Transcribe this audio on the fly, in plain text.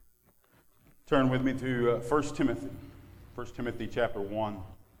Turn with me to 1 Timothy. 1 Timothy chapter 1.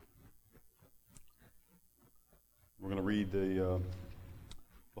 We're going to read the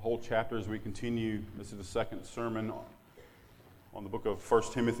whole chapter as we continue. This is the second sermon on the book of 1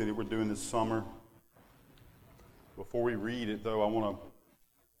 Timothy that we're doing this summer. Before we read it, though, I want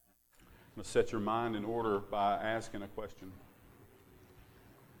to set your mind in order by asking a question.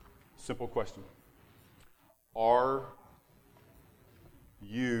 Simple question. Are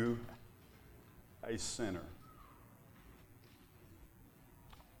you a sinner?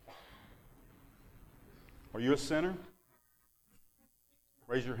 Are you a sinner?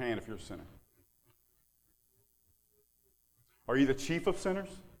 Raise your hand if you're a sinner. Are you the chief of sinners?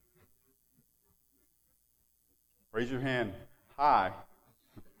 Raise your hand high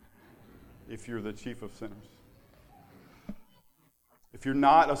if you're the chief of sinners. If you're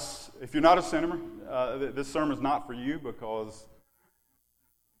not a sinner, this sermon is not for you, because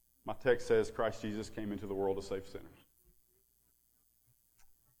my text says Christ Jesus came into the world to save sinners.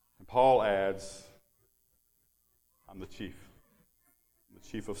 And Paul adds, I'm the chief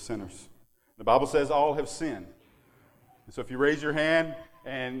of sinners. The Bible says all have sinned. And so if you raise your hand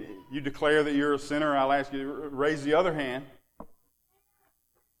and you declare that you're a sinner, I'll ask you to raise the other hand.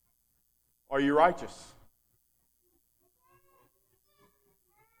 Are you righteous?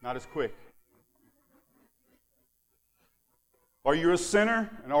 Not as quick. Are you a sinner,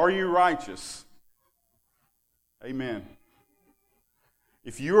 and are you righteous? Amen.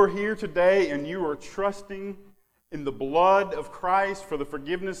 If you are here today and you are trusting in the blood of Christ for the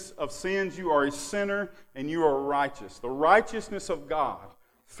forgiveness of sins, you are a sinner and you are righteous. The righteousness of God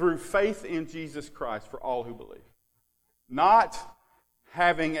through faith in Jesus Christ for all who believe. Not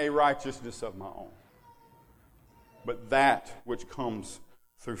having a righteousness of my own, but that which comes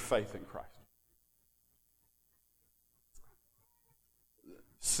through faith in Christ.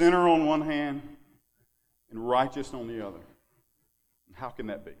 Sinner on one hand and righteous on the other. And how can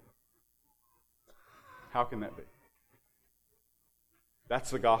that be? How can that be?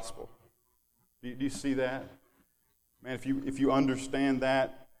 That's the gospel. Do you see that? Man, if you understand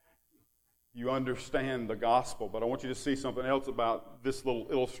that, you understand the gospel. But I want you to see something else about this little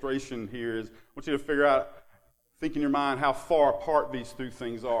illustration here. I want you to figure out, think in your mind how far apart these two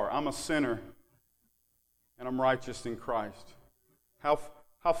things are. I'm a sinner and I'm righteous in Christ.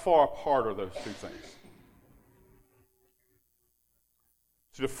 How far apart are those two things?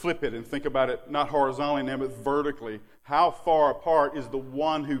 So to flip it and think about it not horizontally now, but vertically. How far apart is the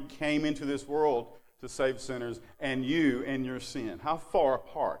one who came into this world to save sinners and you and your sin? How far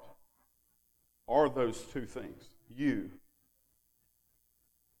apart are those two things? You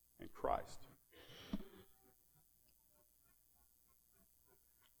and Christ.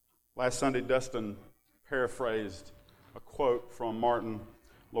 Last Sunday, Dustin paraphrased a quote from Martin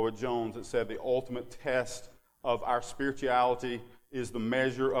Lloyd-Jones that said, the ultimate test of our spirituality is the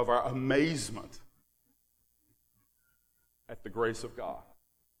measure of our amazement at the grace of God.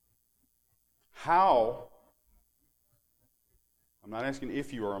 How, I'm not asking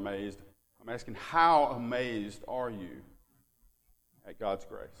if you are amazed, I'm asking how amazed are you at God's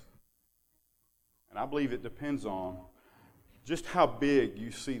grace? And I believe it depends on just how big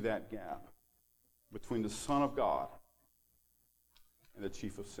you see that gap between the Son of God and the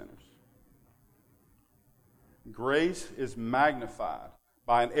chief of sinners. Grace is magnified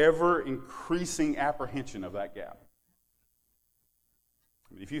by an ever-increasing apprehension of that gap.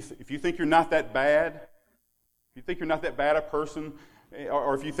 I mean, if you think you're not that bad, if you think you're not that bad a person,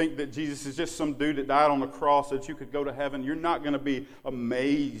 or if you think that Jesus is just some dude that died on the cross so that you could go to heaven, you're not going to be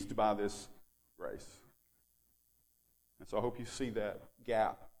amazed by this grace. And so I hope you see that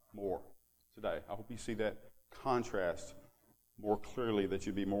gap more today. I hope you see that contrast more clearly, that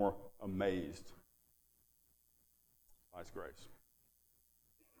you'd be more amazed by His grace.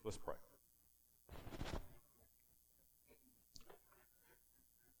 Let's pray.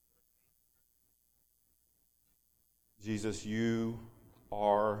 Jesus, you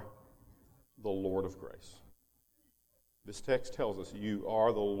are the Lord of grace. This text tells us you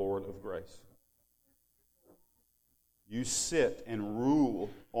are the Lord of grace. You sit and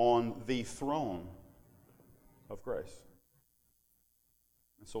rule on the throne of grace.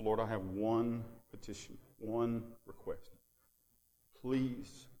 And so, Lord, I have one petition, one request.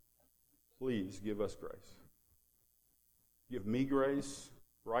 Please, please give us grace. Give me grace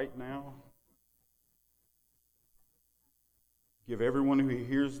right now. Give everyone who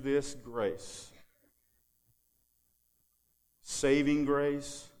hears this grace. Saving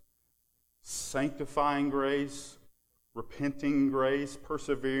grace, sanctifying grace, repenting grace,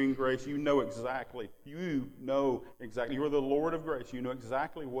 persevering grace. You know exactly. You are the Lord of grace. You know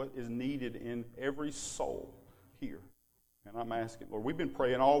exactly what is needed in every soul here. And I'm asking, Lord, we've been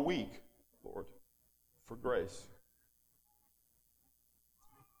praying all week, Lord, for grace.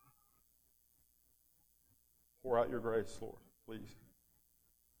 Pour out your grace, Lord, please,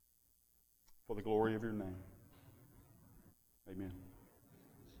 for the glory of your name. Amen.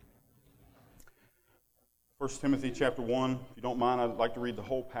 1 Timothy chapter 1, if you don't mind, I'd like to read the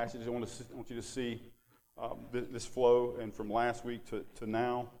whole passage. I want you to see this flow, and from last week to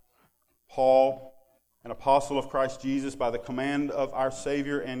now. Paul, an apostle of Christ Jesus, by the command of our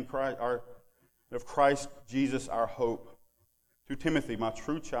Savior and of Christ Jesus our hope. To Timothy, my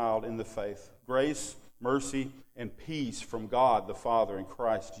true child in the faith, grace, mercy, and peace from God the Father and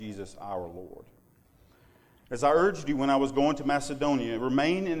Christ Jesus our Lord. As I urged you when I was going to Macedonia,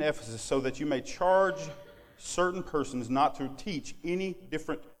 remain in Ephesus so that you may charge certain persons not to teach any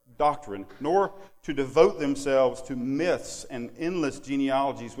different doctrine, nor to devote themselves to myths and endless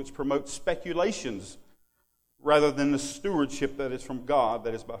genealogies which promote speculations rather than the stewardship that is from God,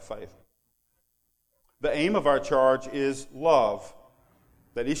 that is by faith. The aim of our charge is love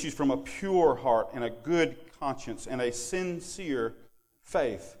that issues from a pure heart and a good conscience and a sincere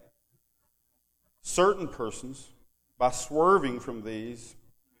faith. Certain persons, by swerving from these,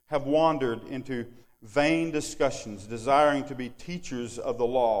 have wandered into vain discussions, desiring to be teachers of the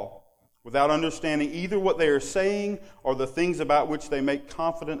law, without understanding either what they are saying or the things about which they make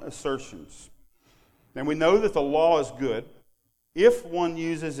confident assertions. And we know that the law is good if one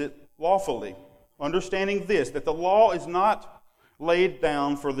uses it lawfully, understanding this, that the law is not laid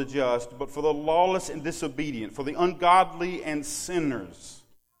down for the just, but for the lawless and disobedient, for the ungodly and sinners,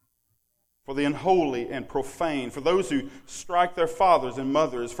 for the unholy and profane, for those who strike their fathers and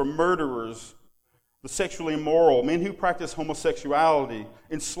mothers, for murderers, the sexually immoral, men who practice homosexuality,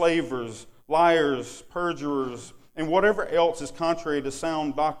 enslavers, liars, perjurers, and whatever else is contrary to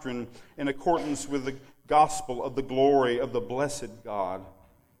sound doctrine in accordance with the gospel of the glory of the blessed God,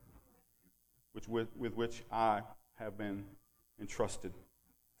 with which I have been entrusted.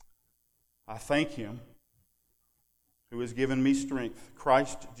 I thank Him who has given me strength,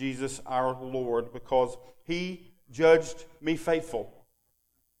 Christ Jesus our Lord, because He judged me faithful,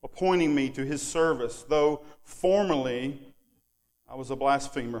 appointing me to His service, though formerly I was a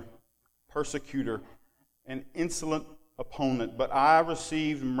blasphemer, persecutor, an insolent opponent. But I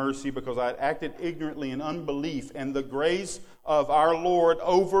received mercy because I had acted ignorantly in unbelief, and the grace of our Lord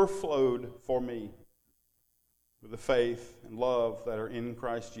overflowed for me with the faith and love that are in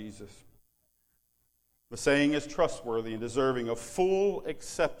Christ Jesus. The saying is trustworthy and deserving of full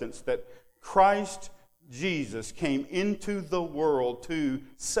acceptance that Christ Jesus came into the world to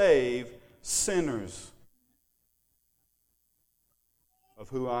save sinners, of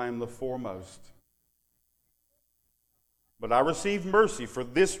whom I am the foremost. But I received mercy for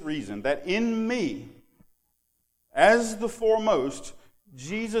this reason, that in me, as the foremost,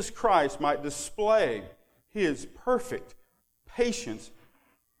 Jesus Christ might display His perfect patience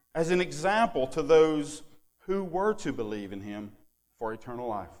as an example to those who were to believe in Him for eternal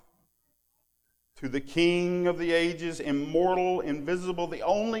life. To the King of the ages, immortal, invisible, the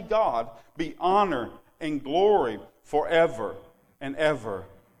only God, be honor and glory forever and ever.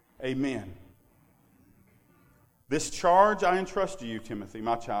 Amen. This charge I entrust to you, Timothy,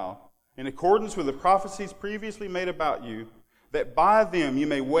 my child, in accordance with the prophecies previously made about you, that by them you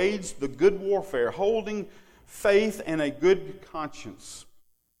may wage the good warfare, holding faith and a good conscience.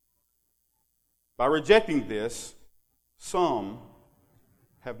 By rejecting this, some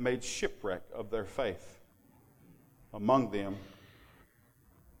have made shipwreck of their faith. Among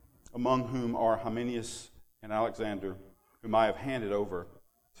whom are Hymenaeus and Alexander, whom I have handed over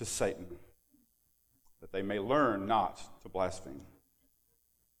to Satan, that they may learn not to blaspheme.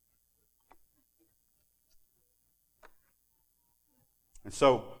 And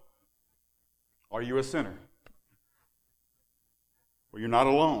so, are you a sinner? Well, you're not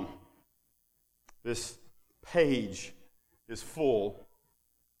alone. This page is full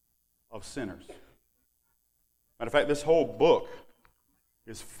of sinners. Matter of fact, this whole book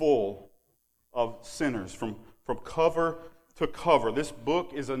is full of sinners from cover to cover. This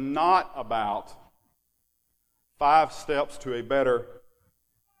book is not about 5 steps to a better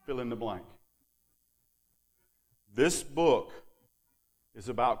fill in the blank. This book is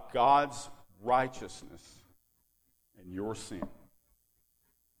about God's righteousness and your sin.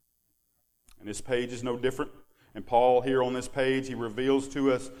 And this page is no different. And Paul here on this page, he reveals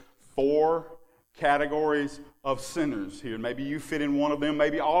to us 4 categories of sinners here. Maybe you fit in one of them,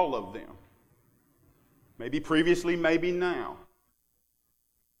 maybe all of them. Maybe previously, maybe now.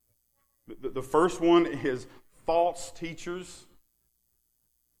 The first one is false teachers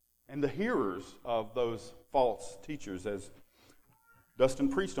and the hearers of those false teachers, as Dustin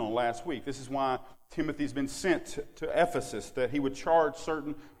preached on last week. This is why Timothy's been sent to Ephesus, that he would charge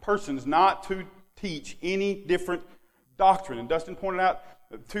certain persons not to teach any different doctrine. And Dustin pointed out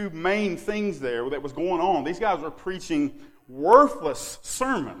two main things there that was going on. These guys were preaching worthless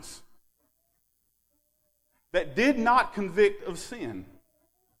sermons that did not convict of sin.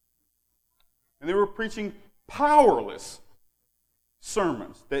 And they were preaching powerless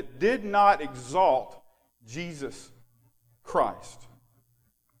sermons that did not exalt Jesus Christ.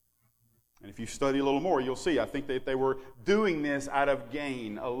 And if you study a little more, you'll see, I think that they were doing this out of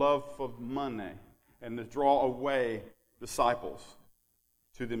gain, a love of money, and to draw away disciples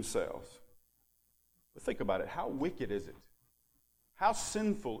to themselves. But think about it. How wicked is it? How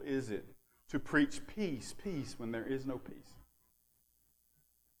sinful is it to preach peace, peace, when there is no peace?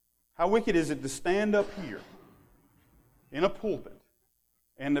 How wicked is it to stand up here in a pulpit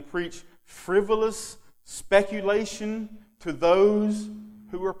and to preach frivolous speculation to those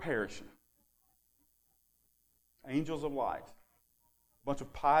who are perishing? Angels of light, a bunch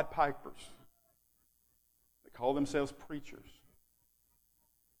of Pied Pipers that call themselves preachers.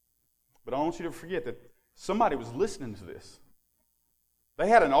 But I don't want you to forget that somebody was listening to this. They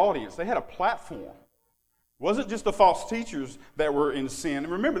had an audience. They had a platform. It wasn't just the false teachers that were in sin. And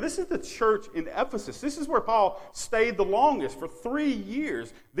remember, this is the church in Ephesus. This is where Paul stayed the longest, for 3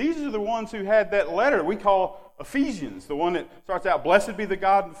 years. These are the ones who had that letter we call Ephesians, the one that starts out, "Blessed be the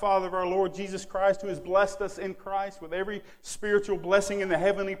God and Father of our Lord Jesus Christ, who has blessed us in Christ with every spiritual blessing in the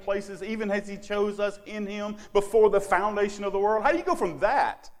heavenly places, even as He chose us in Him before the foundation of the world." How do you go from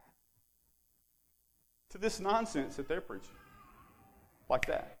that to this nonsense that they're preaching? Like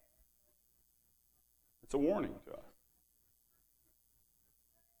that. It's a warning to us.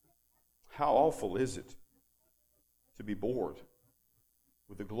 How awful is it to be bored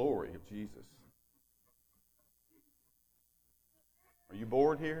with the glory of Jesus? Are you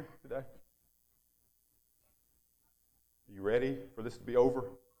bored here today? Are you ready for this to be over?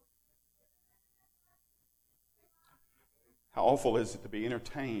 How awful is it to be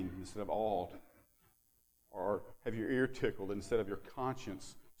entertained instead of awed? Or have your ear tickled instead of your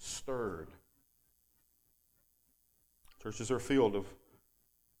conscience stirred? Churches are filled of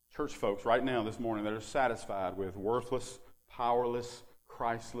church folks right now this morning that are satisfied with worthless, powerless,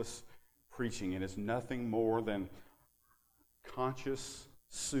 Christless preaching. And it's nothing more than conscious,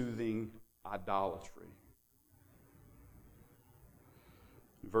 soothing idolatry.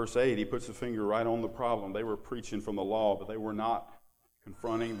 In verse 8, he puts the finger right on the problem. They were preaching from the law, but they were not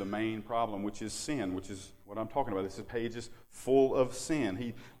confronting the main problem, which is sin, which is what I'm talking about. This page is full of sin.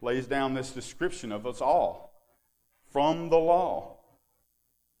 He lays down this description of us all from the law.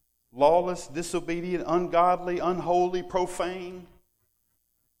 Lawless, disobedient, ungodly, unholy, profane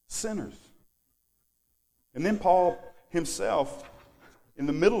sinners. And then Paul himself, in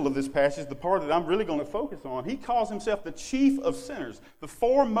the middle of this passage, the part that I'm really going to focus on, he calls himself the chief of sinners, the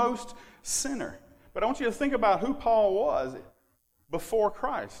foremost sinner. But I want you to think about who Paul was before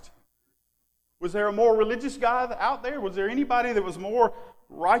Christ. Was there a more religious guy out there? Was there anybody that was more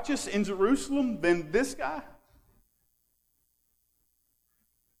righteous in Jerusalem than this guy?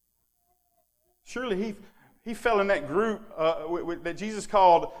 Surely he fell in that group that Jesus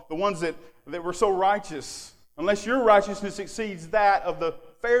called the ones that were so righteous. Unless your righteousness exceeds that of the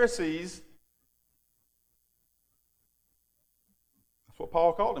Pharisees. That's what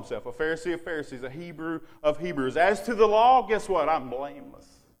Paul called himself, a Pharisee of Pharisees, a Hebrew of Hebrews. As to the law, guess what? I'm blameless.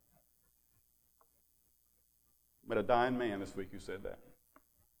 I met a dying man this week who said that.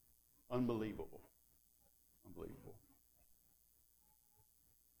 Unbelievable. Unbelievable.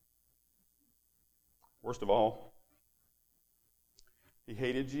 Worst of all, he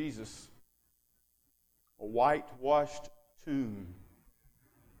hated Jesus. A whitewashed tomb.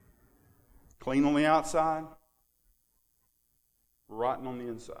 Clean on the outside, rotten on the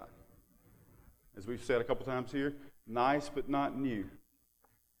inside. As we've said a couple times here, nice but not new.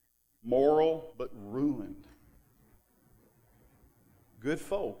 Moral but ruined. Good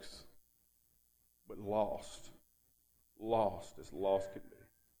folks, but lost. Lost as lost can be.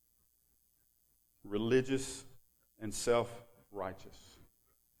 Religious and self-righteous.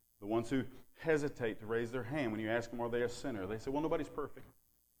 The ones who hesitate to raise their hand when you ask them, are they a sinner? They say, well, nobody's perfect.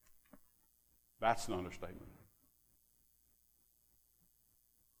 That's an understatement.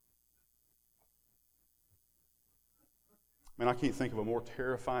 Man, I can't think of a more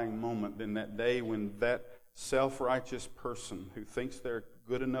terrifying moment than that day when that self-righteous person who thinks they're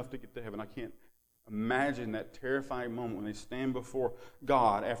good enough to get to heaven, I can't Imagine that terrifying moment when they stand before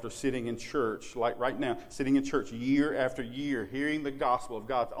God after sitting in church, like right now, sitting in church year after year, hearing the gospel of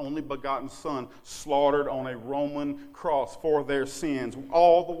God's only begotten Son slaughtered on a Roman cross for their sins,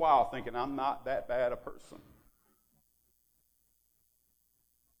 all the while thinking, I'm not that bad a person.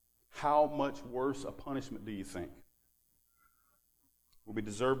 How much worse a punishment do you think will be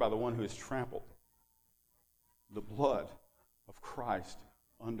deserved by the one who has trampled the blood of Christ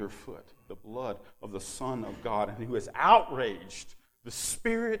underfoot, the blood of the Son of God, and who has outraged the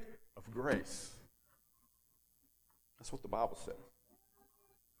Spirit of grace? That's what the Bible says.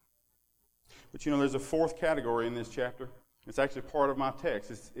 But there's a fourth category in this chapter. It's actually part of my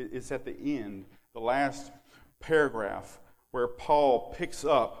text. It's at the end, the last paragraph, where Paul picks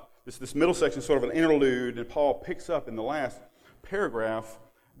up, this middle section is sort of an interlude, and Paul picks up in the last paragraph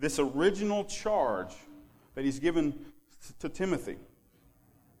this original charge that he's given to Timothy.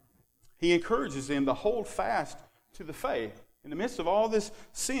 He encourages him to hold fast to the faith. In the midst of all this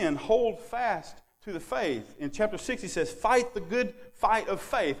sin, hold fast to the faith. In chapter 6, he says, fight the good fight of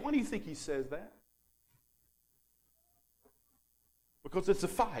faith. Why do you think he says that? Because it's a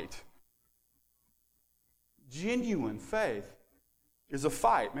fight. Genuine faith is a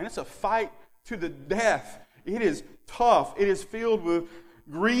fight. Man, it's a fight to the death. It is tough. It is filled with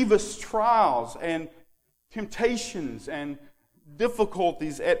grievous trials and temptations and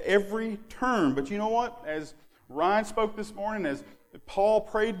difficulties at every turn. But you know what? As Ryan spoke this morning, as Paul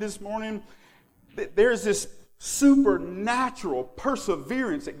prayed this morning, there's this supernatural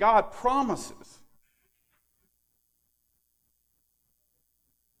perseverance that God promises.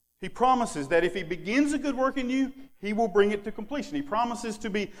 He promises that if He begins a good work in you, He will bring it to completion. He promises to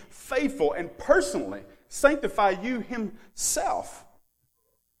be faithful and personally sanctify you Himself.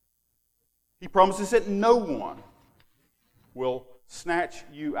 He promises that no one will snatch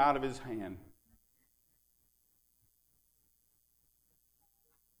you out of His hand.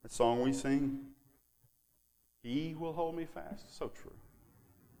 That song we sing, He will hold me fast. So true.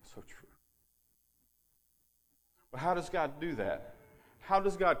 So true. But how does God do that? How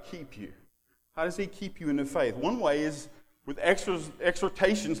does God keep you? How does He keep you in the faith? One way is with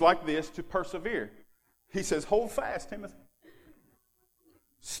exhortations like this to persevere. He says, hold fast, Timothy.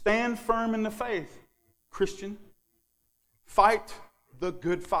 Stand firm in the faith, Christian. Fight the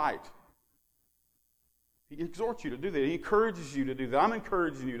good fight. He exhorts you to do that. He encourages you to do that. I'm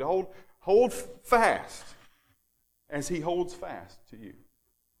encouraging you to hold fast as He holds fast to you.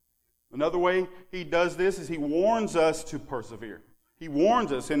 Another way He does this is He warns us to persevere. He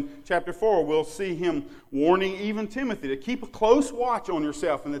warns us. In chapter 4, we'll see Him warning even Timothy to keep a close watch on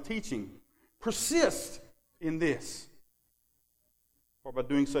yourself in the teaching. Persist in this. For by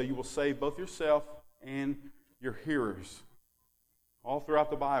doing so, you will save both yourself and your hearers. All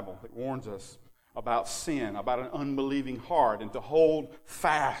throughout the Bible, it warns us about sin, about an unbelieving heart, and to hold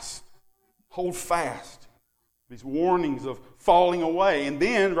fast. Hold fast. These warnings of falling away. And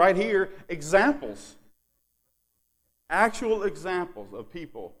then, right here, examples. Actual examples of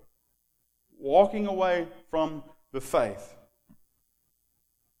people walking away from the faith.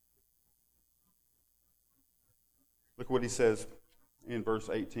 Look what he says in verse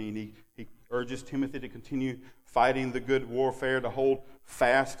 18. He urges Timothy to continue fighting the good warfare, to hold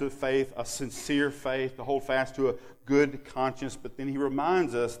fast to faith, a sincere faith, to hold fast to a good conscience. But then he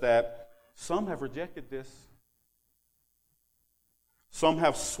reminds us that some have rejected this. Some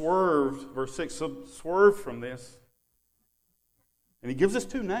have swerved, verse 6, some swerved from this. And he gives us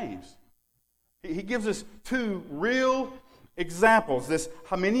two names. He gives us two real examples, this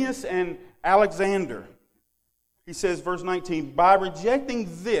Hymenaeus and Alexander. He says, verse 19, by rejecting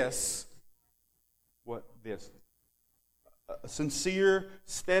this, what this? A sincere,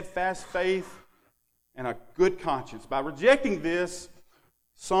 steadfast faith and a good conscience. By rejecting this,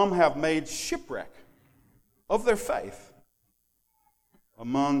 some have made shipwreck of their faith,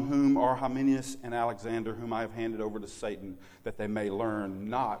 among whom are Hymenaeus and Alexander, whom I have handed over to Satan, that they may learn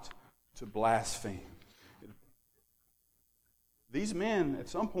not to blaspheme. These men, at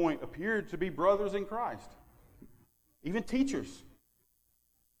some point, appeared to be brothers in Christ. Even teachers.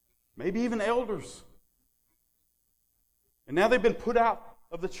 Maybe even elders. And now they've been put out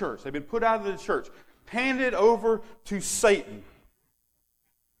of the church. They've been put out of the church. Handed over to Satan.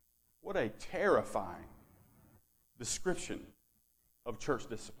 What a terrifying description of church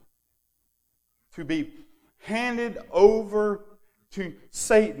discipline. To be handed over to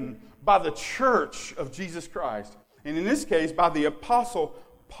Satan by the church of Jesus Christ. And in this case, by the apostle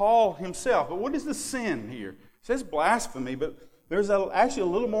Paul himself. But what is the sin here? It says blasphemy, but there's actually a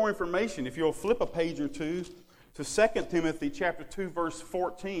little more information. If you'll flip a page or two to 2 Timothy chapter 2, verse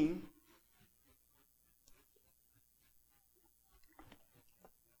 14.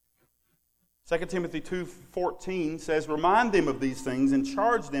 2 Timothy 2:14 says, "Remind them of these things and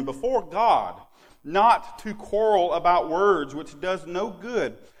charge them before God not to quarrel about words, which does no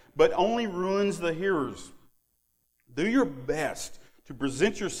good, but only ruins the hearers. Do your best to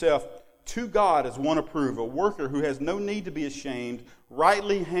present yourself to God as one approved, a worker who has no need to be ashamed,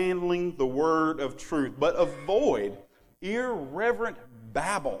 rightly handling the word of truth. But avoid irreverent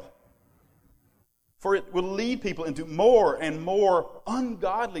babble, for it will lead people into more and more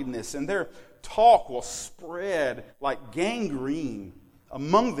ungodliness, and their talk will spread like gangrene.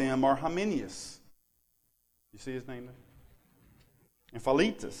 Among them are Hymenaeus." You see his name there? "And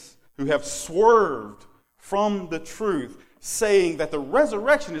Philetus, who have swerved from the truth, saying that the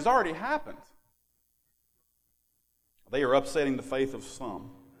resurrection has already happened. They are upsetting the faith of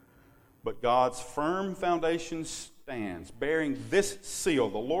some. But God's firm foundation stands, bearing this seal.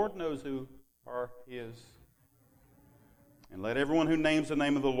 The Lord knows who are his. And let everyone who names the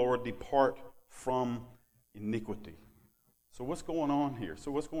name of the Lord depart from iniquity." So what's going on here?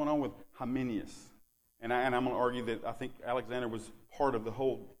 So what's going on with Hymenaeus? And I'm going to argue that I think Alexander was part of the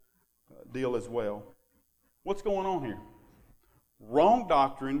whole deal as well. What's going on here? Wrong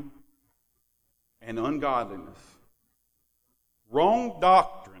doctrine and ungodliness. Wrong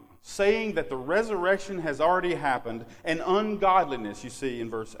doctrine, saying that the resurrection has already happened, and ungodliness, you see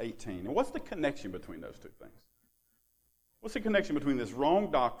in verse 18. And what's the connection between those two things? What's the connection between this wrong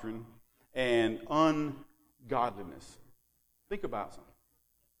doctrine and ungodliness? Think about something.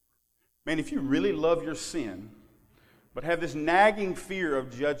 Man, if you really love your sin, but have this nagging fear of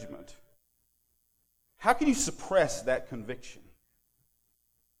judgment, how can you suppress that conviction?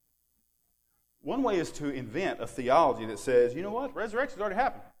 One way is to invent a theology that says, you know what, resurrection's already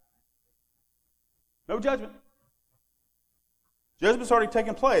happened. No judgment. Judgment's already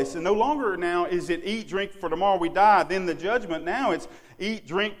taken place, and no longer now is it eat, drink, for tomorrow we die, then the judgment. Now it's eat,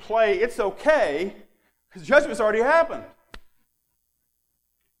 drink, play. It's okay, because judgment's already happened.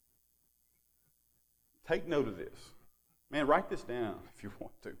 Take note of this. Man, write this down if you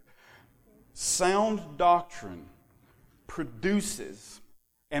want to. Sound doctrine produces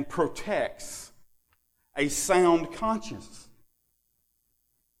and protects a sound conscience,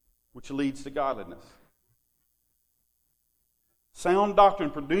 which leads to godliness. Sound doctrine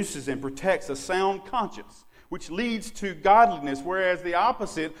produces and protects a sound conscience, which leads to godliness, whereas the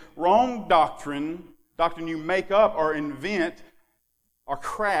opposite, wrong doctrine you make up or invent or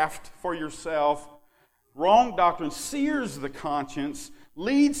craft for yourself, wrong doctrine sears the conscience,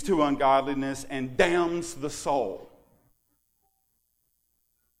 leads to ungodliness, and damns the soul.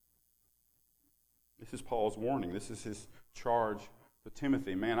 This is Paul's warning. This is his charge to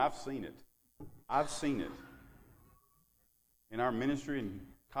Timothy. Man, I've seen it. I've seen it. In our ministry in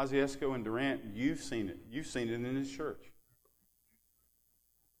Kosciuszko and Durant, you've seen it. You've seen it in this church.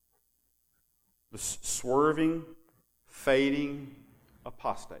 The swerving, fading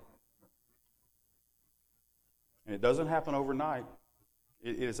apostate. And it doesn't happen overnight.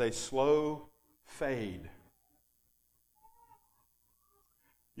 It is a slow fade.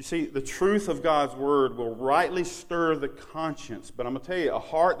 You see, the truth of God's Word will rightly stir the conscience. But I'm going to tell you, a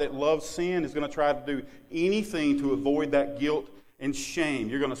heart that loves sin is going to try to do anything to avoid that guilt and shame.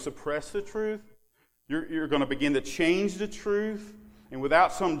 You're going to suppress the truth. You're going to begin to change the truth. And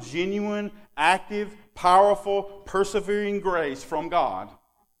without some genuine, active, powerful, persevering grace from God,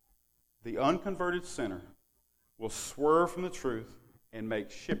 the unconverted sinner will swerve from the truth and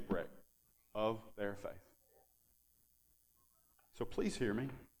make shipwreck of their faith. So please hear me.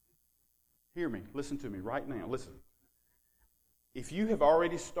 Hear me. Listen to me right now. Listen. If you have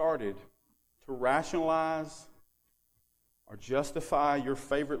already started to rationalize or justify your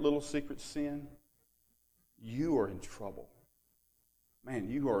favorite little secret sin, you are in trouble. Man,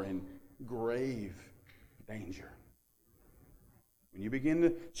 you are in grave danger. When you begin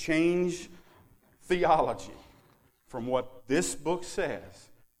to change theology from what this book says,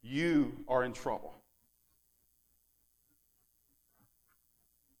 you are in trouble.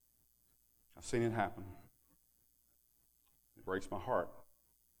 I've seen it happen. It breaks my heart.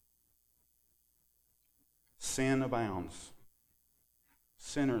 Sin abounds.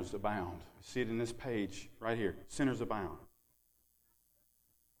 Sinners abound. See it in this page right here. Sinners abound.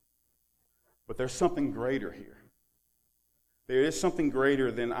 But there's something greater here. There is something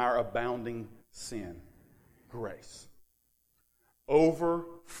greater than our abounding sin. Grace.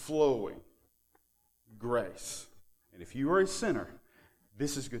 Overflowing grace. And if you are a sinner,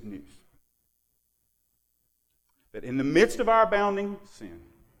 this is good news. That in the midst of our abounding sin,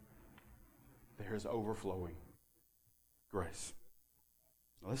 there is overflowing grace.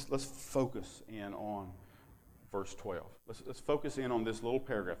 Let's focus in on verse 12. Let's focus in on this little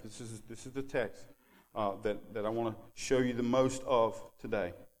paragraph. This is the text that I want to show you the most of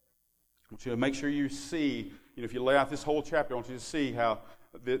today. I want you to make sure you see, if you lay out this whole chapter, I want you to see how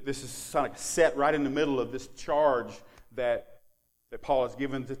this is kind of set right in the middle of this charge that Paul has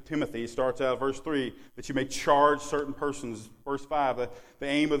given to Timothy. He starts out verse 3, that you may charge certain persons. Verse 5, the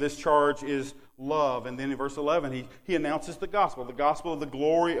aim of this charge is love. And then in verse 11, he announces the gospel of the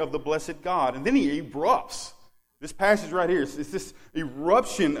glory of the blessed God. And then he erupts. This passage right here, it's this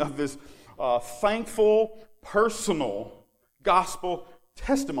eruption of this thankful, personal gospel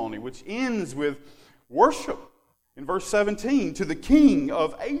testimony, which ends with worship in verse 17 to the King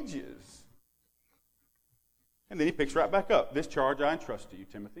of ages. And then he picks right back up. This charge I entrust to you,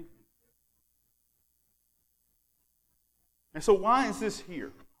 Timothy. And so why is this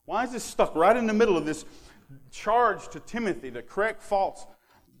here? Why is this stuck right in the middle of this charge to Timothy to correct false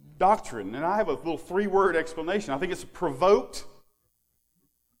doctrine? And I have a little 3-word explanation. I think it's provoked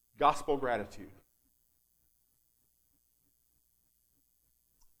gospel gratitude.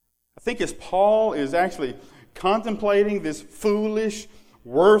 I think as Paul is actually contemplating this foolish,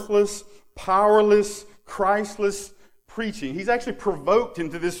 worthless, powerless, Christless preaching, he's actually provoked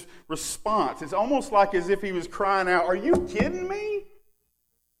into this response. It's almost like as if he was crying out, "Are you kidding me?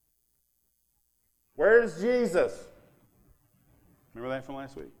 Where's Jesus?" Remember that from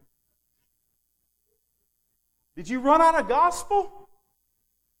last week? Did you run out of gospel?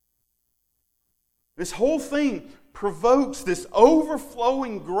 This whole thing provokes this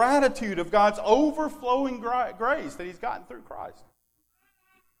overflowing gratitude of God's overflowing grace that He's gotten through Christ.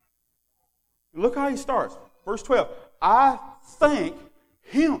 Look how he starts. Verse 12. I thank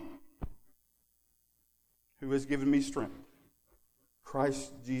Him who has given me strength,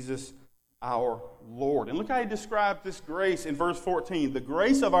 Christ Jesus our Lord. And look how he describes this grace in verse 14. The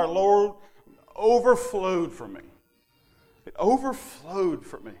grace of our Lord overflowed for me. It overflowed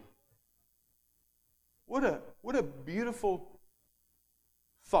for me. What a beautiful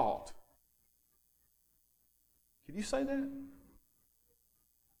thought. Can you say that?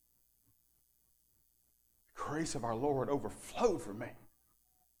 The grace of our Lord overflowed for me.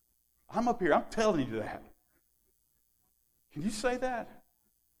 I'm up here, I'm telling you that. Can you say that?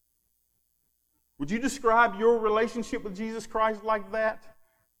 Would you describe your relationship with Jesus Christ like that?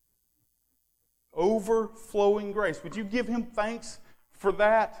 Overflowing grace. Would you give Him thanks for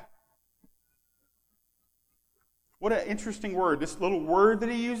that? What an interesting word. This little word that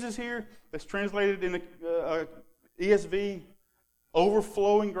he uses here, that's translated in the ESV,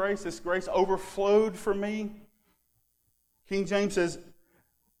 overflowing grace. This grace overflowed for me. King James says,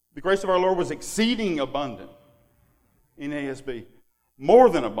 the grace of our Lord was exceeding abundant. In ASB, more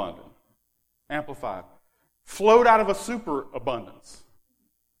than abundant. Amplified. Flowed out of a superabundance.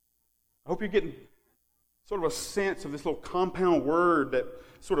 I hope you're getting sort of a sense of this little compound word that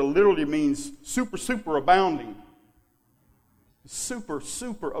sort of literally means super abounding.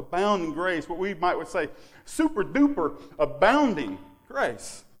 Super abounding grace. What we might would say, super duper abounding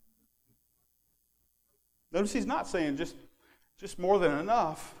grace. Notice he's not saying just more than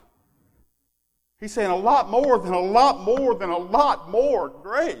enough. He's saying a lot more than a lot more than a lot more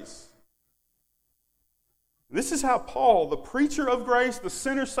grace. This is how Paul, the preacher of grace, the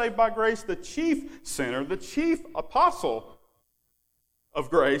sinner saved by grace, the chief sinner, the chief apostle of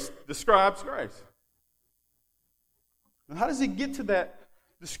grace, describes grace. And how does he get to that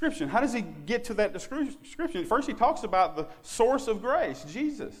description? How does he get to that description? First, he talks about the source of grace,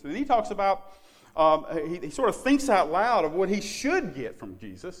 Jesus. And he talks about, he sort of thinks out loud of what he should get from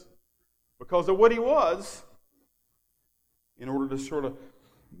Jesus because of what he was, in order to sort of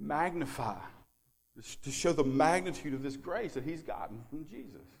magnify, to show the magnitude of this grace that he's gotten from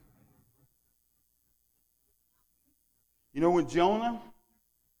Jesus. You know when Jonah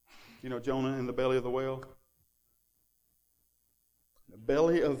in the belly of the whale? The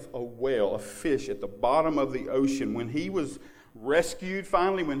belly of a whale, a fish at the bottom of the ocean, when he was rescued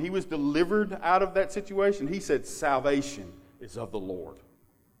finally, when he was delivered out of that situation, he said, salvation is of the Lord.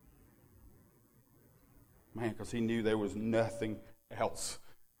 Man, because he knew there was nothing else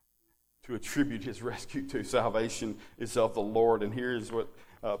to attribute his rescue to. Salvation is of the Lord. And here's what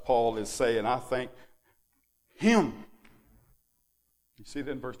Paul is saying. I thank Him. You see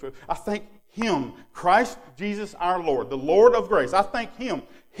that in verse 12? I thank Him, Christ Jesus our Lord, the Lord of grace. I thank Him.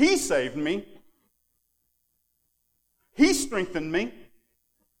 He saved me. He strengthened me.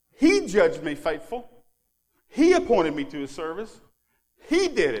 He judged me faithful. He appointed me to His service. He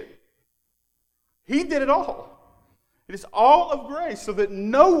did it. He did it all. It is all of grace, so that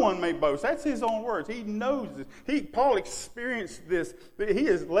no one may boast. That's his own words. He knows this. Paul experienced this. He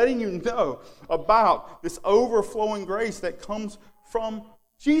is letting you know about this overflowing grace that comes from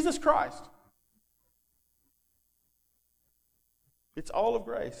Jesus Christ. It's all of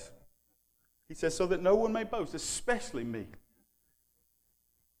grace. He says, so that no one may boast, especially me.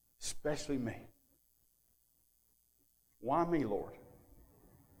 Especially me. Why me, Lord?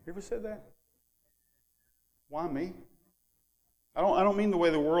 You ever said that? Why me? I don't mean the way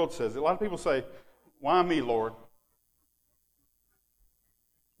the world says it. A lot of people say, why me, Lord?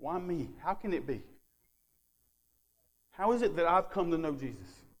 Why me? How can it be? How is it that I've come to know Jesus?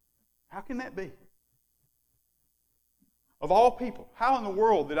 How can that be? Of all people, how in the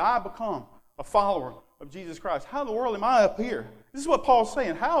world did I become a follower of Jesus Christ? How in the world am I up here? This is what Paul's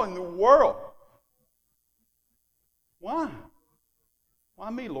saying. How in the world? Why? Why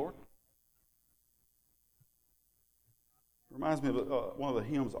me, Lord? Reminds me of one of the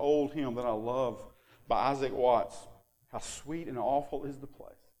hymns, old hymn that I love by Isaac Watts. How sweet and awful is the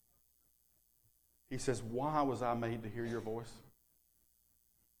place. He says, why was I made to hear your voice?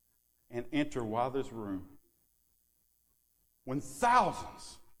 And enter while there's room. When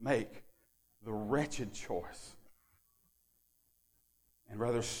thousands make the wretched choice and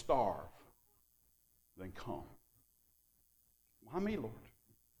rather starve than come. Why me, Lord?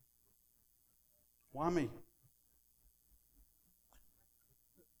 Why me?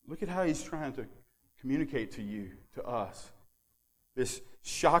 Look at how he's trying to communicate to you, to us, this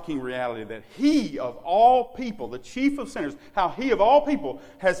shocking reality that he of all people, the chief of sinners, how he of all people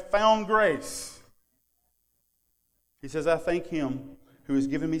has found grace. He says, I thank him who has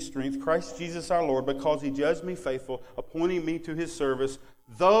given me strength, Christ Jesus our Lord, because he judged me faithful, appointing me to his service,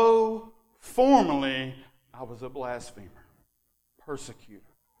 though formerly I was a blasphemer, persecutor,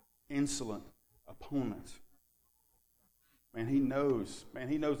 insolent opponent. Man, he knows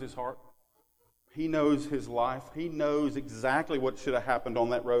his heart. He knows his life. He knows exactly what should have happened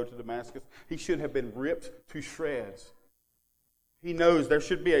on that road to Damascus. He should have been ripped to shreds. He knows there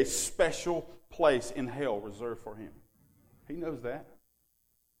should be a special place in hell reserved for him. He knows that.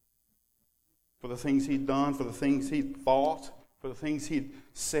 For the things he'd done, for the things he'd thought, for the things he'd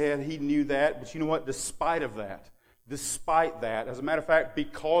said, he knew that. But you know what? Despite that, as a matter of fact,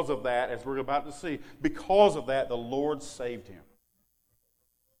 because of that, as we're about to see, because of that, the Lord saved him.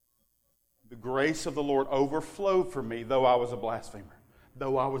 The grace of the Lord overflowed for me, though I was a blasphemer,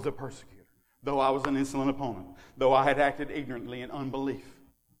 though I was a persecutor, though I was an insolent opponent, though I had acted ignorantly in unbelief.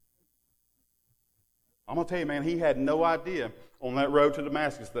 I'm going to tell you, man, he had no idea on that road to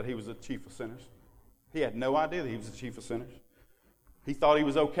Damascus that he was the chief of sinners. He had no idea that he was the chief of sinners. He thought he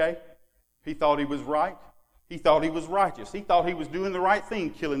was okay. He thought he was right. He thought he was righteous. He thought he was doing the right thing,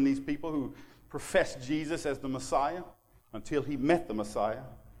 killing these people who professed Jesus as the Messiah, until he met the Messiah.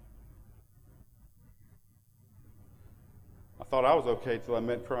 I thought I was okay till I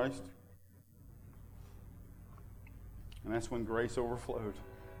met Christ. And that's when grace overflowed.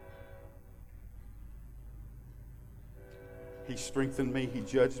 He strengthened me. He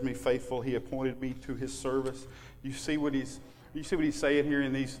judged me faithful. He appointed me to his service. You see what he's saying here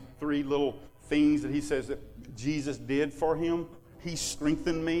in these three little things that he says that Jesus did for him? He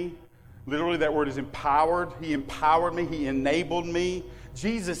strengthened me. Literally, that word is empowered. He empowered me. He enabled me.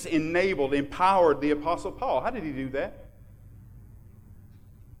 Jesus empowered the Apostle Paul. How did he do that?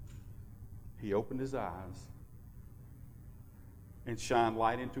 He opened his eyes and shined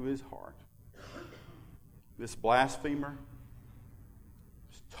light into his heart. This blasphemer,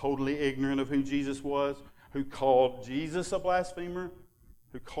 totally ignorant of who Jesus was, who called Jesus a blasphemer,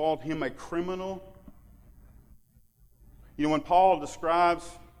 who called him a criminal. You know, when Paul describes,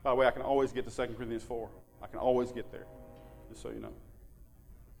 by the way, I can always get to 2 Corinthians 4. I can always get there, just so you know.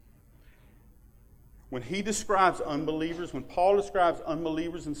 When he describes unbelievers, when Paul describes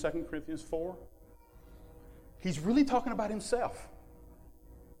unbelievers in 2 Corinthians 4, he's really talking about himself.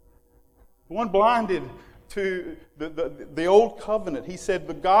 The one blinded to the old covenant. He said,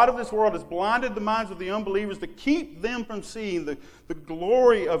 the God of this world has blinded the minds of the unbelievers to keep them from seeing the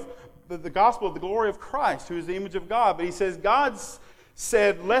glory of the gospel of the glory of Christ, who is the image of God. But he says, God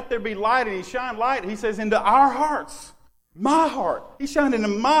said, let there be light, and he shined light, he says, into our hearts. My heart. He shined into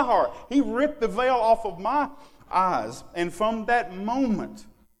my heart. He ripped the veil off of my eyes. And from that moment,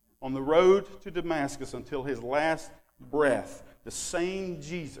 on the road to Damascus until his last breath, the same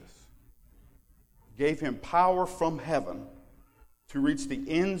Jesus gave him power from heaven to reach the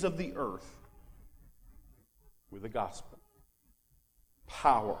ends of the earth with the gospel.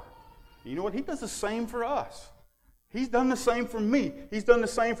 Power. You know what? He does the same for us. He's done the same for me. He's done the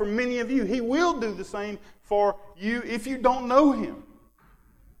same for many of you. He will do the same for you if you don't know Him.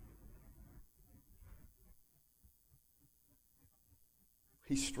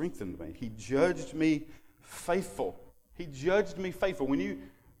 He strengthened me. He judged me faithful. He judged me faithful.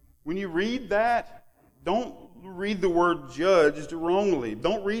 When you read that, don't read the word judged wrongly.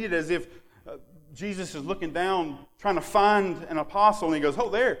 Don't read it as if Jesus is looking down, trying to find an apostle, and he goes, oh,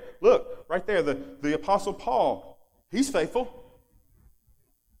 there, look, right there, the apostle Paul. He's faithful.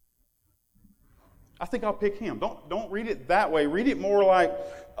 I think I'll pick him. Don't read it that way. Read it more like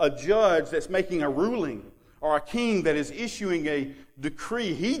a judge that's making a ruling, or a king that is issuing a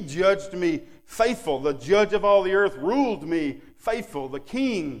decree. He judged me faithful. The judge of all the earth ruled me faithful. The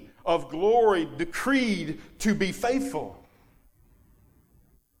King of glory decreed to be faithful.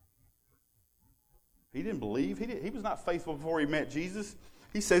 He didn't believe. He was not faithful before he met Jesus.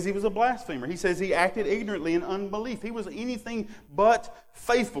 He says he was a blasphemer. He says he acted ignorantly in unbelief. He was anything but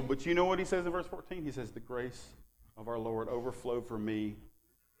faithful. But you know what he says in verse 14? He says, the grace of our Lord overflowed for me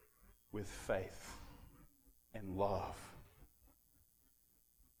with faith and love.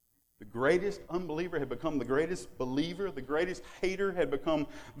 The greatest unbeliever had become the greatest believer. The greatest hater had become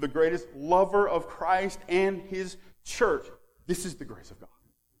the greatest lover of Christ and His church. This is the grace of God.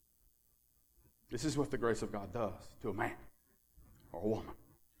 This is what the grace of God does to a man or a woman.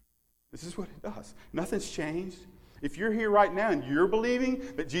 This is what it does. Nothing's changed. If you're here right now and you're believing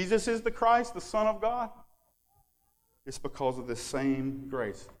that Jesus is the Christ, the Son of God, it's because of this same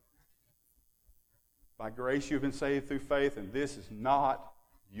grace. By grace you've been saved through faith, and this is not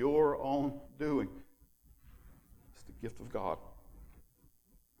your own doing. It's the gift of God.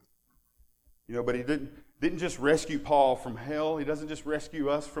 You know, but He didn't just rescue Paul from hell. He doesn't just rescue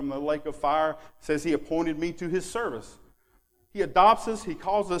us from the lake of fire. It says He appointed me to His service. He adopts us. He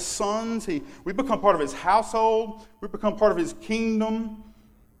calls us sons. We become part of His household. We become part of His kingdom.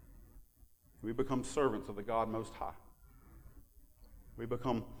 We become servants of the God Most High. We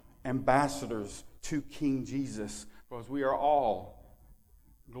become ambassadors to King Jesus, because we are all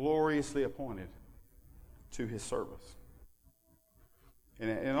gloriously appointed to His service.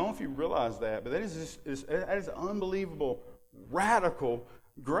 And I don't know if you realize that, but that is unbelievable, radical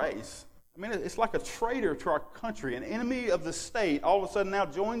grace. I mean, it's like a traitor to our country, an enemy of the state, all of a sudden now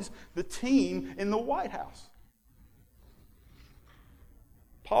joins the team in the White House.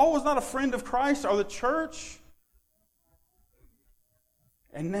 Paul was not a friend of Christ or the church,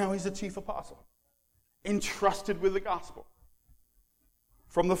 and now he's the chief apostle, entrusted with the gospel.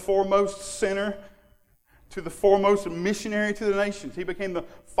 From the foremost sinner to the foremost missionary to the nations, he became the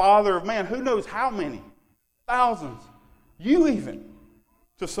father of man. Who knows how many? Thousands. You even,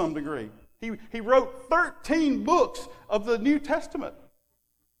 to some degree. He wrote 13 books of the New Testament.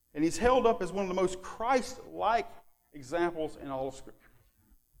 And he's held up as one of the most Christ-like examples in all of Scripture.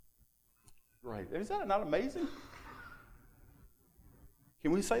 Right. Is that not amazing?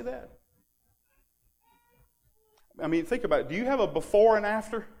 Can we say that? I mean, think about it. Do you have a before and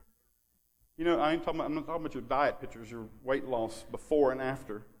after? You know, I'm not talking about your diet pictures, your weight loss before and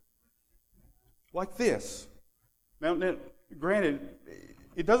after. Like this. Now, granted,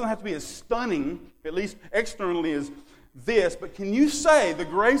 it doesn't have to be as stunning, at least externally, as this, but can you say the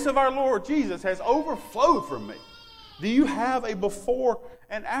grace of our Lord Jesus has overflowed from me? Do you have a before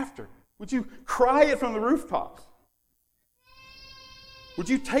and after? Would you cry it from the rooftops? Would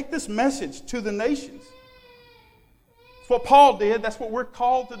you take this message to the nations? That's what Paul did. That's what we're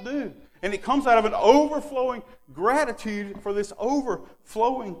called to do. And it comes out of an overflowing gratitude for this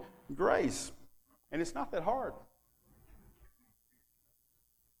overflowing grace. And it's not that hard.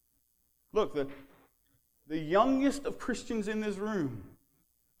 Look, the youngest of Christians in this room,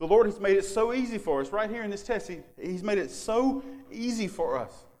 the Lord has made it so easy for us. Right here in this text, He's made it so easy for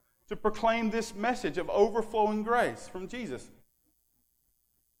us to proclaim this message of overflowing grace from Jesus.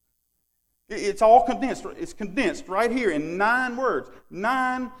 It's all condensed. It's condensed right here in 9 words.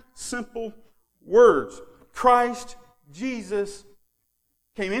 9 simple words. Christ Jesus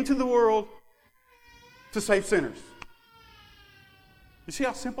came into the world to save sinners. You see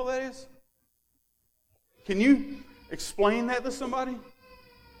how simple that is? Can you explain that to somebody?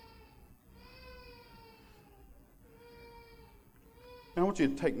 Now I want you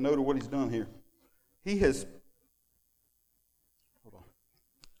to take note of what He's done here. He's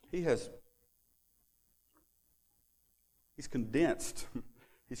condensed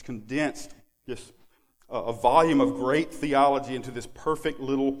just a volume of great theology into this perfect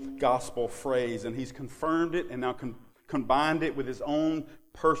little gospel phrase, and He's confirmed it and now combined it with His own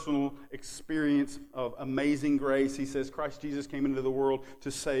personal experience of amazing grace. He says, Christ Jesus came into the world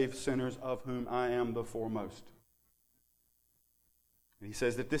to save sinners, of whom I am the foremost. And he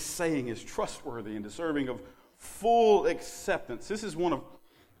says that this saying is trustworthy and deserving of full acceptance. This is one of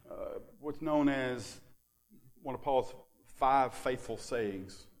what's known as one of Paul's 5 faithful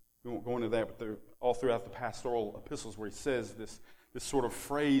sayings. We won't go into that, but they're all throughout the pastoral epistles where he says this sort of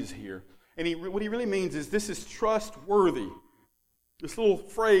phrase here. And what he really means is this is trustworthy. This little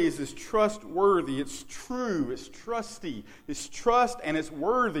phrase is trustworthy. It's true. It's trusty. It's trust and it's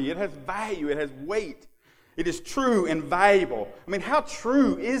worthy. It has value. It has weight. It is true and valuable. I mean, how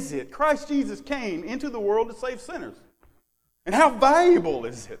true is it? Christ Jesus came into the world to save sinners. And how valuable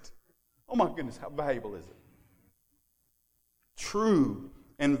is it? Oh my goodness, how valuable is it? True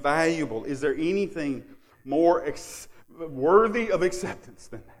and valuable. Is there anything more worthy of acceptance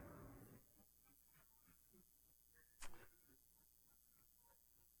than that?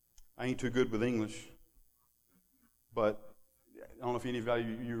 I ain't too good with English, but I don't know if any of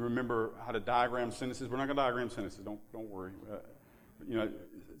you remember how to diagram sentences. We're not going to diagram sentences. Don't worry. You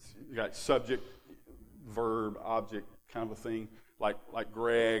got subject, verb, object, kind of a thing. Like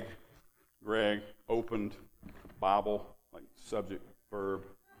Greg opened Bible. Like subject, verb,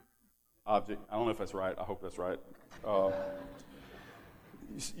 object. I don't know if that's right. I hope that's right.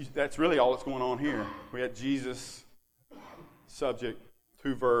 That's really all that's going on here. We had Jesus, subject,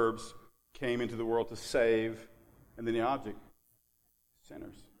 2 verbs, came into the world to save, and then the object,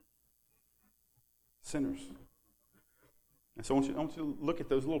 sinners. Sinners. And so I want you to look at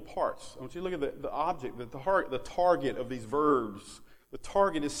those little parts. I want you to look at the object, the target of these verbs. The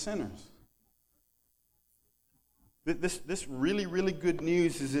target is sinners. This really, really good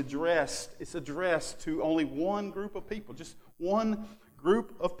news is addressed to only one group of people, just one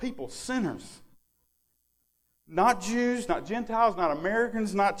group of people, sinners. Not Jews, not Gentiles, not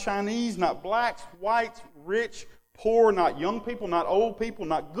Americans, not Chinese, not blacks, whites, rich, poor, not young people, not old people,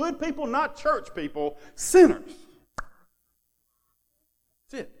 not good people, not church people, sinners.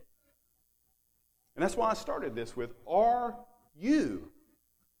 That's it. And that's why I started this with, are you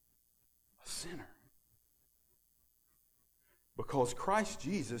a sinner? Because Christ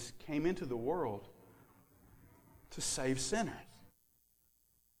Jesus came into the world to save sinners.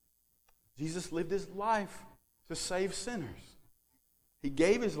 Jesus lived his life to save sinners. He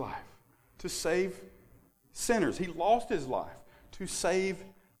gave his life to save sinners. He lost his life to save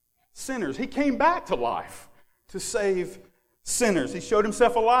sinners. He came back to life to save sinners. He showed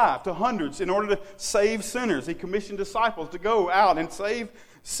himself alive to hundreds in order to save sinners. He commissioned disciples to go out and save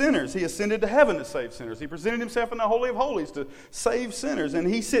sinners. He ascended to heaven to save sinners. He presented himself in the Holy of Holies to save sinners. And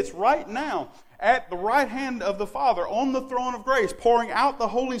he sits right now at the right hand of the Father on the throne of grace, pouring out the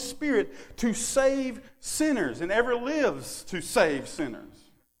Holy Spirit to save sinners, and ever lives to save sinners.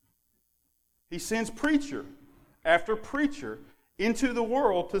 He sends preacher after preacher into the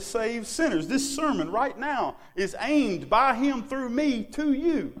world to save sinners. This sermon right now is aimed by him through me to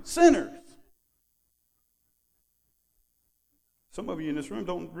you, sinners. Some of you in this room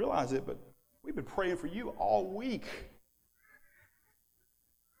don't realize it, but we've been praying for you all week.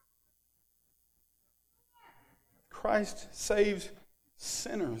 Christ saves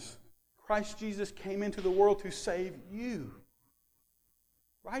sinners. Christ Jesus came into the world to save you.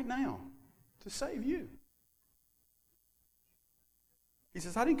 Right now, to save you. He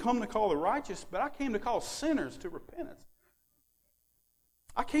says, I didn't come to call the righteous, but I came to call sinners to repentance.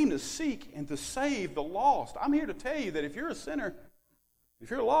 I came to seek and to save the lost. I'm here to tell you that if you're a sinner, if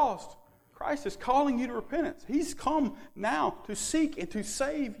you're lost, Christ is calling you to repentance. He's come now to seek and to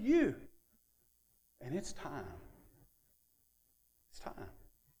save you. And it's time. It's time.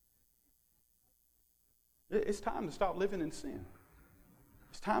 It's time to stop living in sin.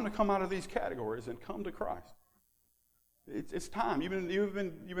 It's time to come out of these categories and come to Christ. It's time. You've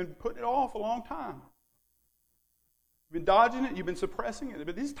been putting it off a long time. You've been dodging it. You've been suppressing it.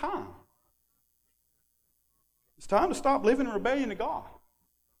 But it's time. It's time to stop living in rebellion to God.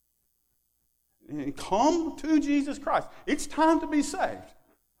 And come to Jesus Christ. It's time to be saved.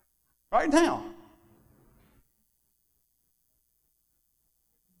 Right now.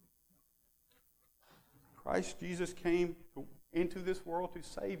 Christ Jesus came into this world to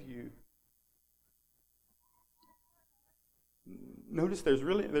save you. Notice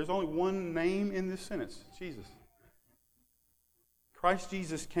there's only one name in this sentence, Jesus. Christ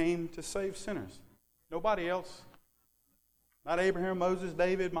Jesus came to save sinners. Nobody else. Not Abraham, Moses,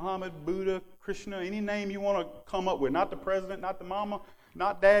 David, Muhammad, Buddha, Krishna, any name you want to come up with. Not the president, not the mama,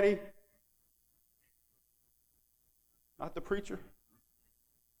 not daddy, not the preacher.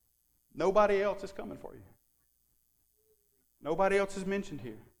 Nobody else is coming for you. Nobody else is mentioned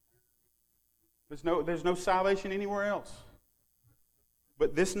here. There's no salvation anywhere else.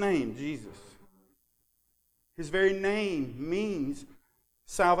 But this name, Jesus, his very name means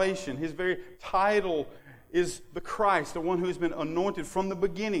salvation. His very title is the Christ, the one who has been anointed from the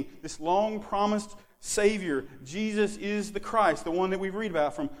beginning. This long-promised Savior. Jesus is the Christ, the one that we read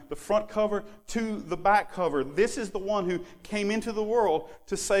about from the front cover to the back cover. This is the one who came into the world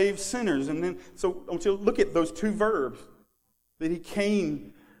to save sinners. And then, so I want you to look at those two verbs, that He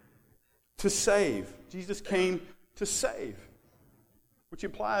came to save. Jesus came to save, which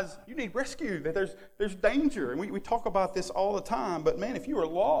implies you need rescue, that there's danger. And we talk about this all the time, but man, if you are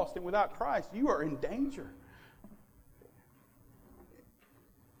lost and without Christ, you are in danger.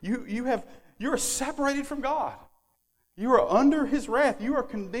 You are separated from God. You are under His wrath. You are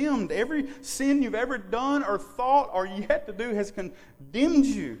condemned. Every sin you've ever done or thought or yet to do has condemned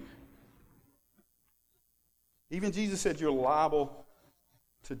you. Even Jesus said you're liable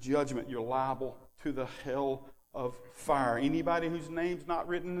to judgment. You're liable to the hell of fire. Anybody whose name's not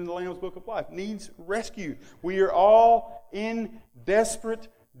written in the Lamb's Book of Life needs rescue. We are all in desperate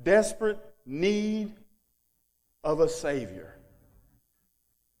need of a Savior.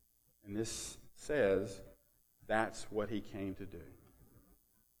 And this says that's what He came to do.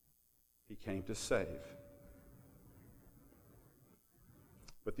 He came to save.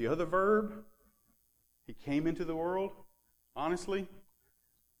 But the other verb, He came into the world, honestly,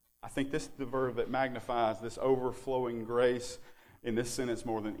 I think this is the verb that magnifies this overflowing grace in this sentence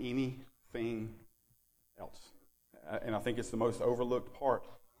more than anything else. And I think it's the most overlooked part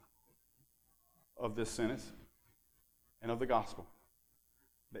of this sentence and of the gospel.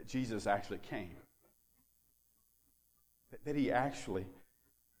 That Jesus actually came. That He actually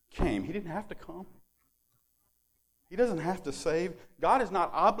came. He didn't have to come. He doesn't have to save. God is not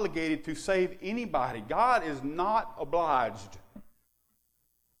obligated to save anybody. God is not obliged.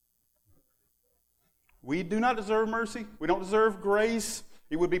 We do not deserve mercy. We don't deserve grace.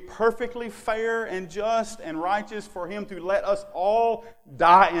 It would be perfectly fair and just and righteous for Him to let us all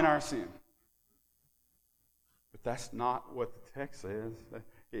die in our sin. But that's not what the text says.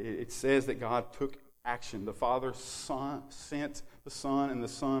 It says that God took action. The Father sent the Son, and the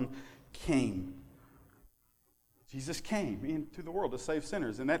Son came. Jesus came into the world to save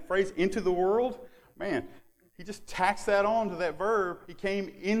sinners. And that phrase, into the world, man, He just tacks that on to that verb. He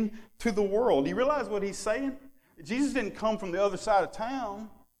came into the world. Do you realize what He's saying? Jesus didn't come from the other side of town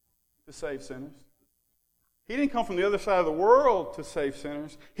to save sinners. He didn't come from the other side of the world to save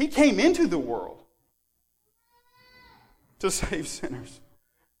sinners. He came into the world to save sinners.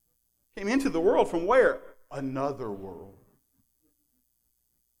 Came into the world from where? Another world.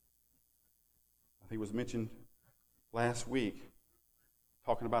 I think it was mentioned last week,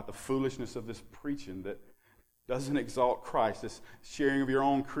 talking about the foolishness of this preaching that doesn't exalt Christ, this sharing of your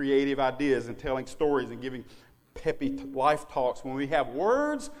own creative ideas and telling stories and giving peppy life talks when we have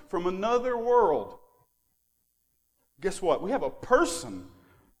words from another world. Guess what? We have a person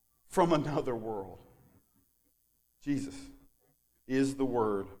from another world. Jesus is the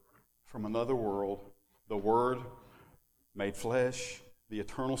Word from another world, the Word made flesh, the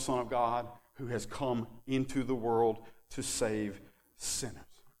eternal Son of God who has come into the world to save sinners.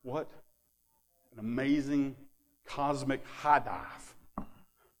 What an amazing cosmic high dive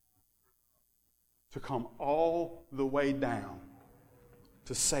to come all the way down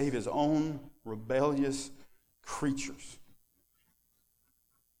to save His own rebellious creatures.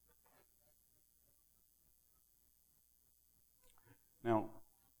 Now,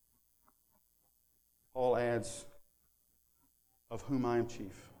 Paul adds, of whom I am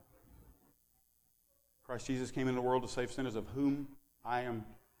chief. Christ Jesus came into the world to save sinners, of whom I am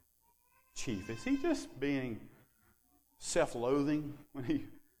chief. Is he just being self-loathing when he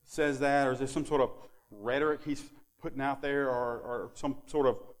says that? Or is there some sort of rhetoric he's putting out there, or some sort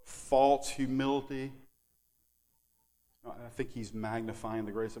of false humility? No, I think he's magnifying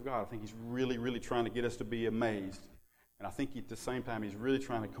the grace of God. I think he's really, really trying to get us to be amazed. And I think at the same time he's really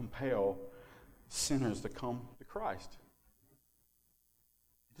trying to compel sinners to come to Christ.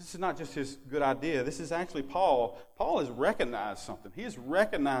 This is not just his good idea. This is actually Paul. Paul has recognized something. He has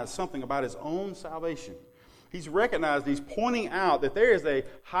recognized something about his own salvation. He's recognized, he's pointing out that there is a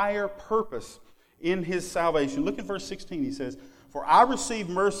higher purpose in his salvation. Look at verse 16. He says, "For I received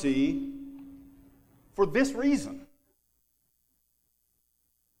mercy for this reason,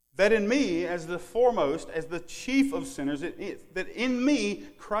 that in me, as the foremost, as the chief of sinners, that in me,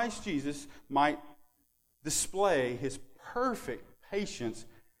 Christ Jesus might display His perfect patience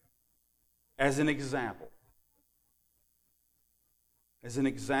as an example. As an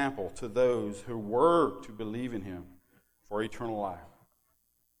example to those who were to believe in Him for eternal life."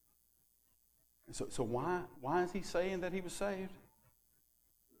 So why is he saying that he was saved?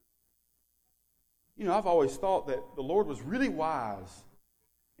 You know, I've always thought that the Lord was really wise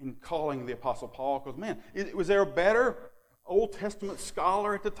in calling the Apostle Paul, because, man, was there a better Old Testament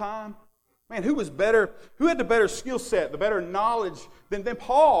scholar at the time? Man, who had the better skill set, the better knowledge than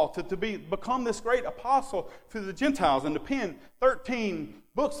Paul to become this great apostle to the Gentiles and to pen 13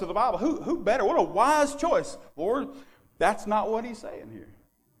 books of the Bible? Who better? What a wise choice, Lord. That's not what he's saying here.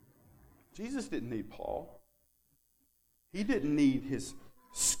 Jesus didn't need Paul. He didn't need his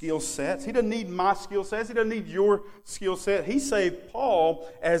skill sets. He doesn't need my skill sets. He doesn't need your skill set. He saved Paul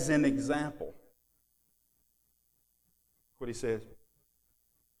as an example. What he says.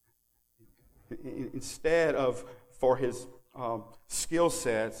 Instead of for his skill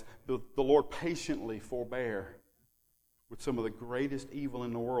sets, the Lord patiently forbear with some of the greatest evil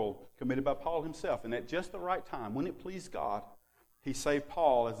in the world committed by Paul himself. And at just the right time, when it pleased God, he saved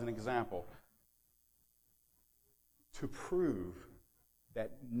Paul as an example to prove that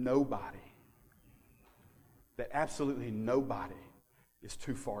absolutely nobody is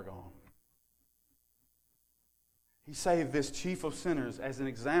too far gone. He saved this chief of sinners as an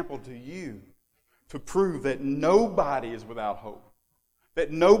example to you to prove that nobody is without hope,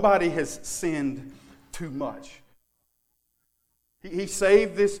 that nobody has sinned too much. He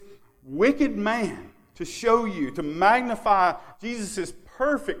saved this wicked man to show you, to magnify Jesus'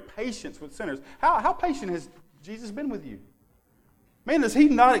 perfect patience with sinners. How patient has Jesus been with you? Man, does he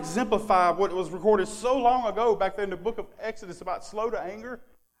not exemplify what was recorded so long ago back there in the book of Exodus about slow to anger?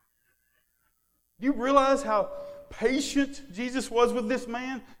 Do you realize how patient Jesus was with this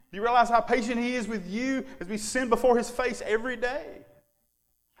man? Do you realize how patient he is with you as we sin before his face every day?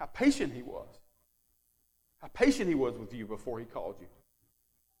 How patient he was. How patient he was with you before he called you.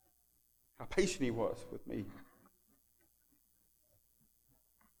 How patient he was with me.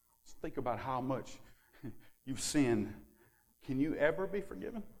 Just think about how much you've sinned. Can you ever be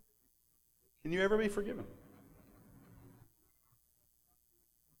forgiven? Can you ever be forgiven?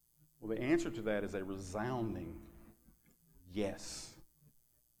 Well, the answer to that is a resounding yes.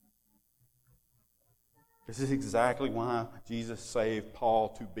 This is exactly why Jesus saved Paul,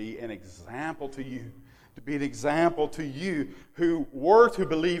 to be an example to you. To be an example to you who were to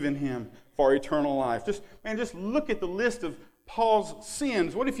believe in him for eternal life. Just look at the list of Paul's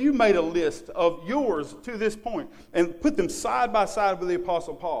sins. What if you made a list of yours to this point and put them side by side with the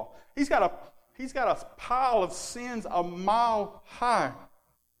Apostle Paul? He's got a pile of sins a mile high.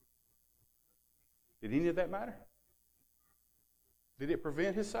 Did any of that matter? Did it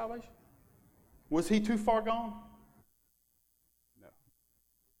prevent his salvation? Was he too far gone? No.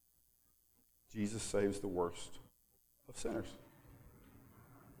 Jesus saves the worst of sinners.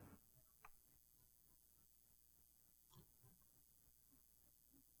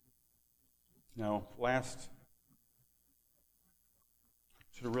 Now, last, you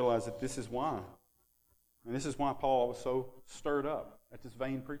should have realized that this is why. And this is why Paul was so stirred up at this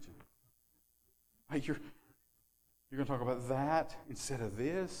vain preaching. Hey, you're going to talk about that instead of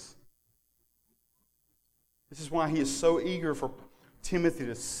this? This is why he is so eager for Timothy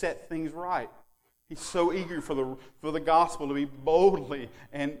to set things right. He's so eager for the gospel to be boldly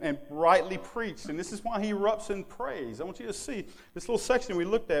and rightly preached. And this is why he erupts in praise. I want you to see this little section we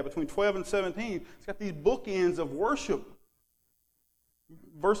looked at between 12 and 17. It's got these bookends of worship.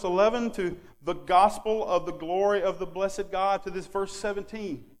 Verse 11 to the gospel of the glory of the blessed God, to this verse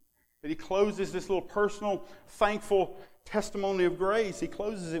 17. That he closes this little personal, thankful testimony of grace. He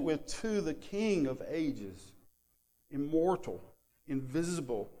closes it with, to the King of ages, immortal,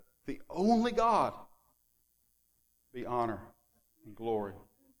 invisible, the only God, be honor and glory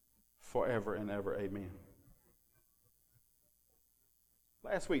forever and ever. Amen.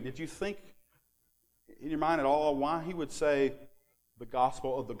 Last week, did you think in your mind at all why he would say the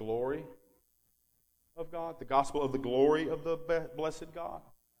gospel of the glory of God? The gospel of the glory of the blessed God?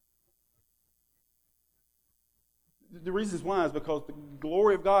 The reasons why is because the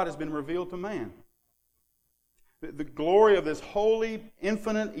glory of God has been revealed to man. The glory of this holy,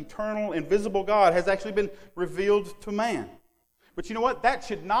 infinite, eternal, invisible God has actually been revealed to man. But you know what? That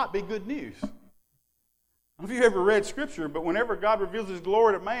should not be good news. I don't know if you've ever read Scripture, but whenever God reveals His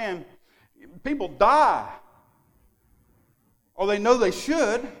glory to man, people die. Or they know they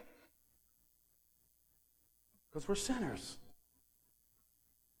should, because we're sinners.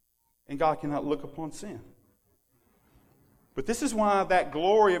 And God cannot look upon sin. But this is why that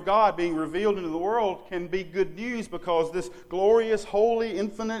glory of God being revealed into the world can be good news, because this glorious, holy,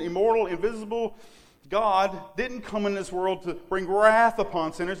 infinite, immortal, invisible God didn't come in this world to bring wrath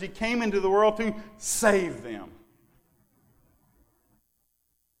upon sinners. He came into the world to save them.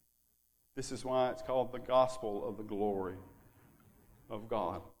 This is why it's called the gospel of the glory of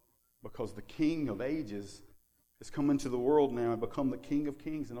God, because the King of ages has come into the world now and become the King of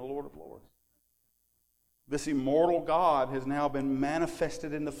Kings and the Lord of Lords. This immortal God has now been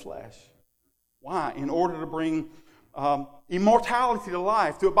manifested in the flesh. Why? In order to bring immortality to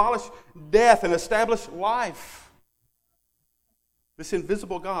life, to abolish death and establish life. This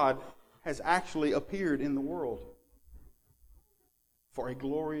invisible God has actually appeared in the world for a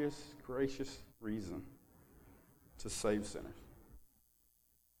glorious, gracious reason: to save sinners.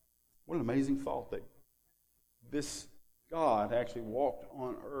 What an amazing thought that this God actually walked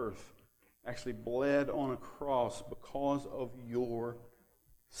on earth, actually bled on a cross because of your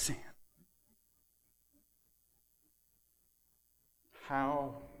sin.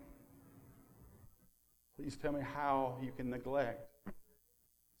 How, please tell me how you can neglect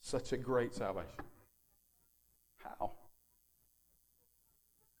such a great salvation. How?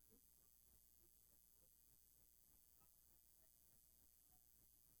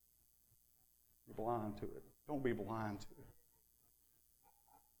 You're blind to it. Don't be blind to it.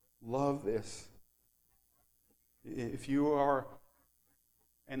 Love this. If you are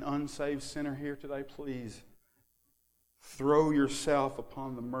an unsaved sinner here today, please throw yourself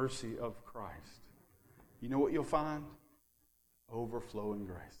upon the mercy of Christ. You know what you'll find? Overflowing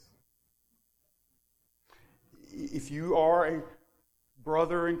grace. If you are a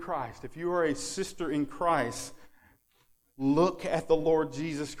brother in Christ, if you are a sister in Christ, look at the Lord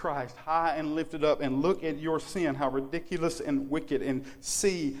Jesus Christ, high and lifted up, and look at your sin, how ridiculous and wicked, and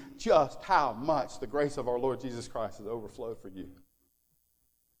see just how much the grace of our Lord Jesus Christ has overflowed for you.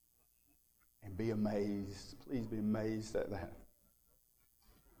 And be amazed. Please be amazed at that.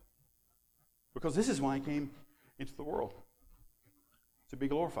 Because this is why He came into the world, to be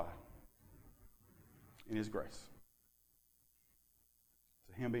glorified in His grace.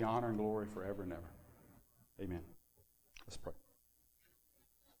 To Him be honor and glory forever and ever. Amen. Let's pray.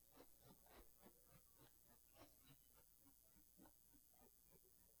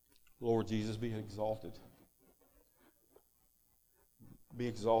 Lord Jesus, be exalted. Be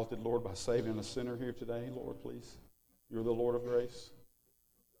exalted, Lord, by saving a sinner here today. Lord, please. You're the Lord of grace.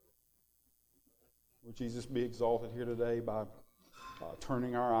 Lord Jesus, be exalted here today by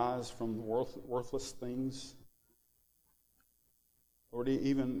turning our eyes from worthless things. Lord,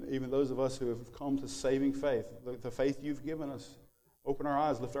 even those of us who have come to saving faith, the faith You've given us, open our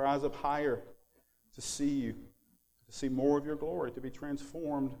eyes, lift our eyes up higher to see You, to see more of Your glory, to be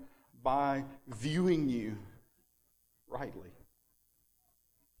transformed by viewing You rightly.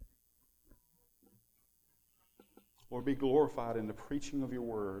 Lord, be glorified in the preaching of Your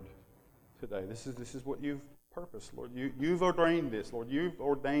word today. This is what You've purposed, Lord. You've ordained this, Lord. You've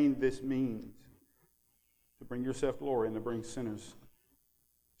ordained this means to bring Yourself glory and to bring sinners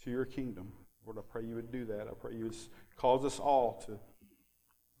to Your kingdom. Lord, I pray You would do that. I pray You would cause us all to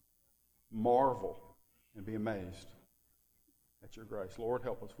marvel and be amazed at Your grace. Lord,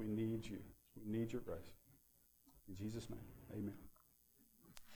 help us. We need You. We need Your grace. In Jesus' name, amen.